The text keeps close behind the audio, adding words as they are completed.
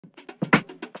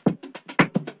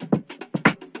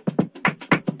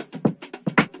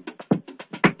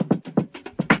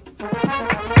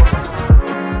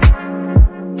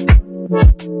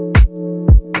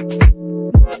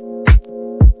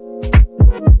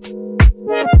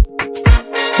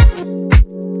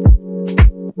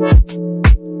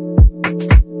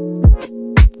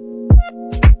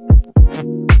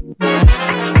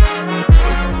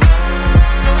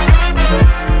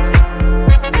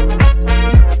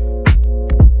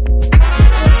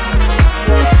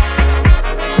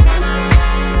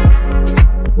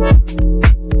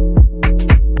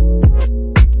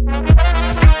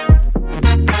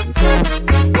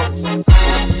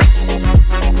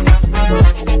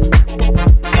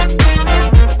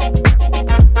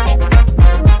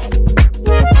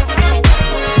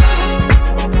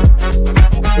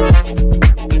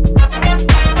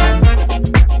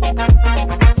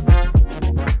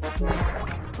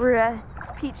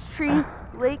Peachtree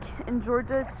Lake in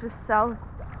Georgia. It's just south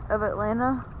of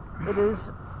Atlanta. It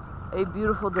is a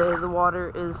beautiful day. The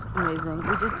water is amazing.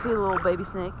 We did see a little baby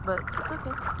snake, but it's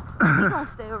okay. We're gonna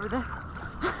stay over there.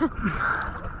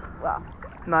 Wow.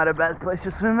 Not a bad place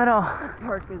to swim at all. The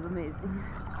park is amazing.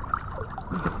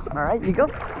 All right, you go.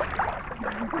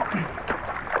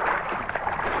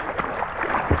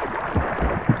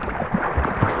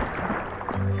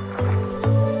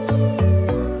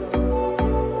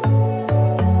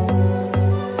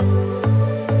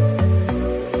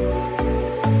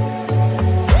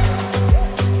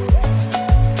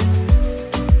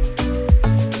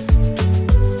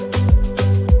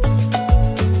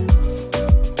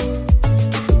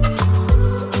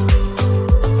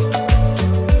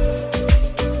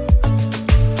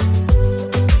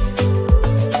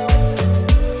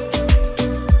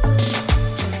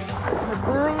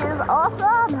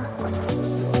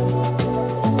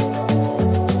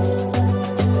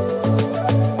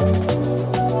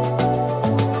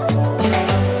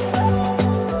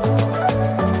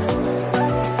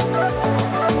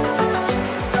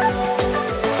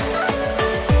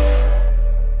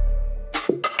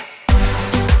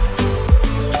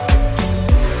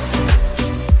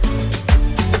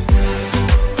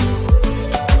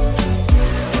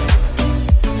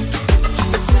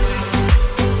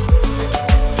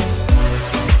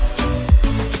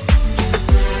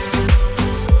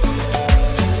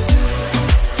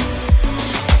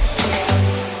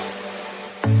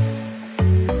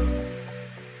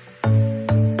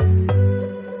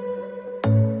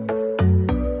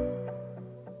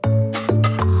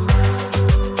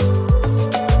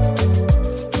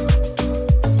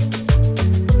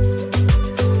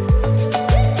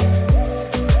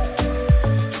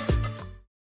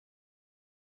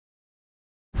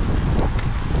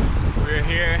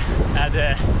 At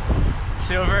the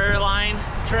Silver Line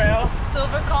Trail.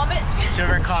 Silver Comet.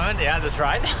 Silver Comet, yeah, that's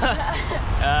right.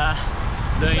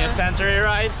 Doing a century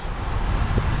ride.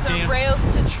 So rails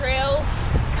to trails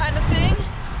kind of thing,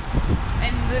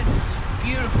 and it's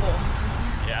beautiful.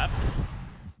 Yep.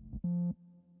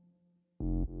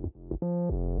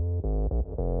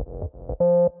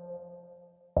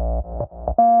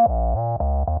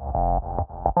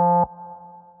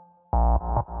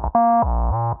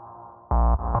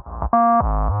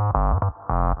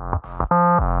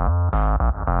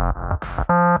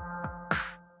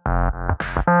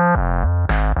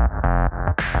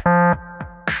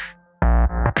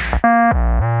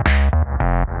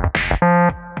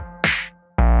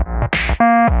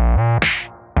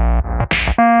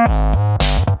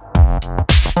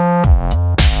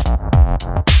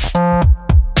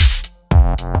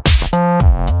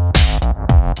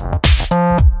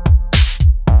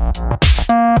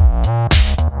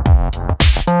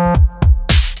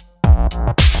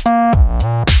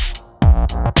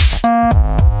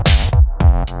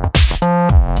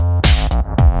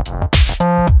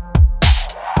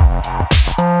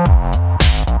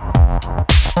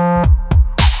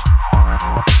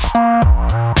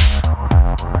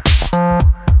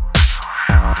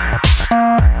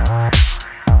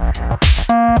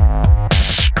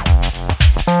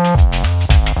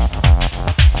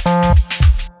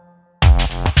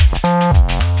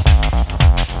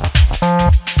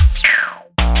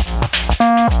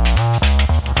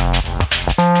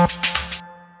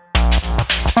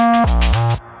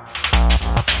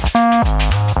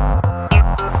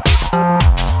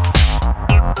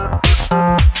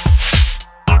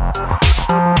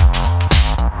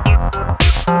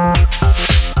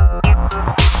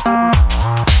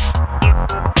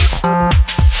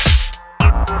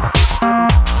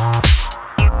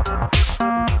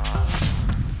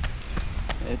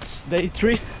 It's day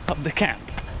 3 of the camp.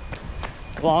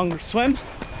 Long swim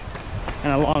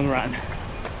and a long run.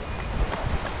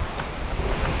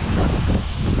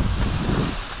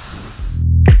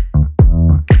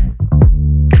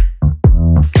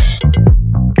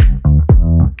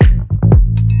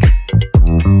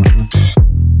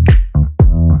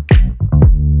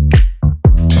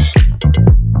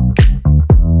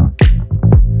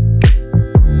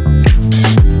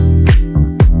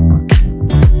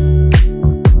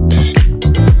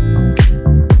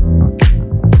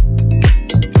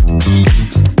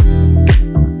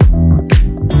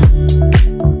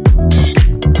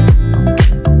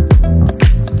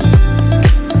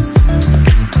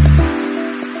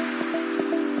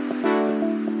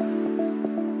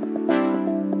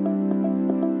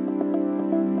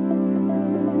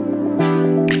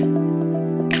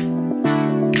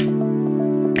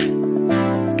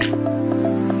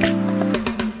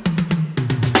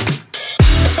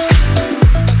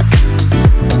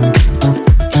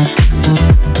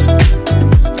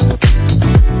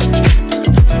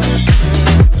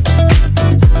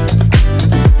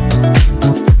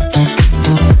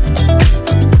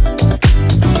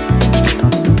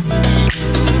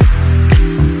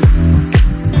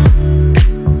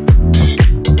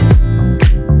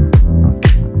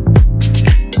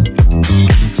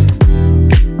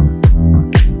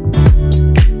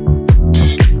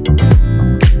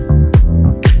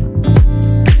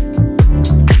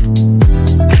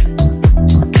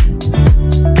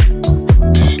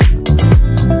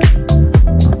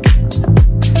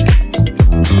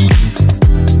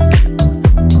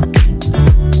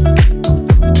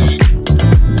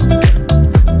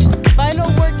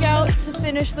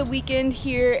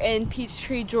 here in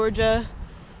Peachtree, Georgia.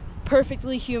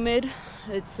 Perfectly humid.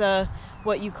 It's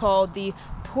what you call the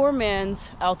poor man's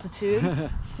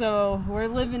altitude. So we're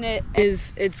living it.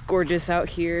 It's gorgeous out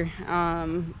here.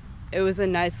 It was a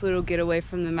nice little getaway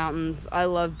from the mountains. I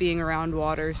love being around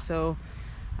water, so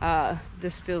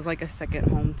this feels like a second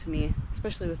home to me,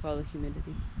 especially with all the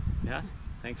humidity. Yeah,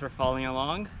 thanks for following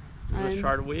along. It was a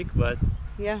short week, but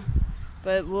yeah,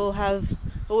 but we'll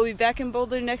be back in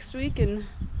Boulder next week and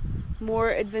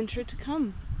more adventure to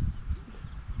come.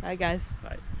 Bye guys.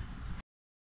 bye.